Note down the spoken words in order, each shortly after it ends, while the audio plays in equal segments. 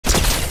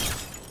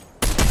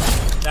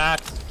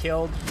Knocked.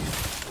 Killed.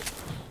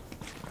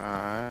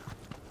 Alright.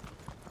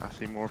 I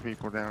see more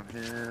people down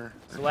here.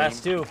 It's the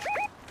last two.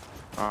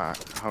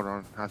 Alright, hold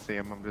on. I see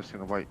him. I'm just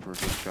gonna wait for a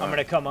good shot. I'm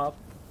gonna come up.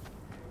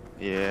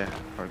 Yeah,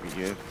 probably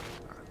good.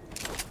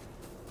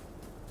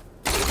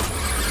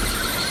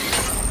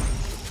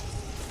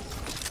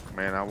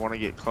 Man, I want to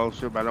get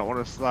closer, but I don't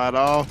want to slide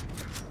off.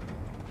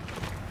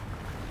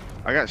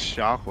 I got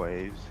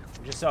shockwaves.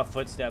 I just saw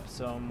footsteps,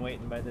 so I'm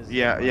waiting by this.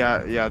 Yeah.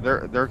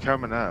 They're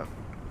coming up.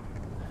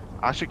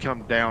 I should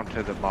come down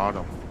to the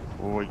bottom,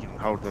 where we can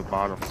hold the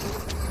bottom.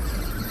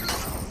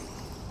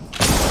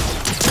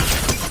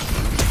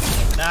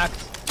 Knocked.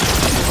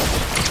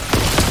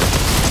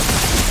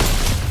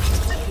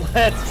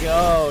 Let's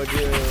go,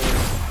 dude.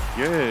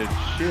 Good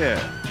shit.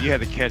 You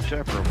had to catch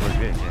up real quick,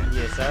 didn't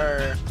you? Yes,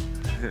 sir.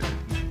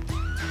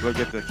 Look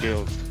at the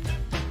kills.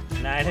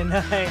 9 and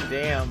 9.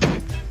 Damn.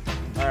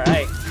 All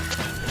right.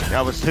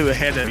 I was too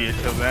ahead of you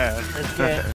till that. Let's get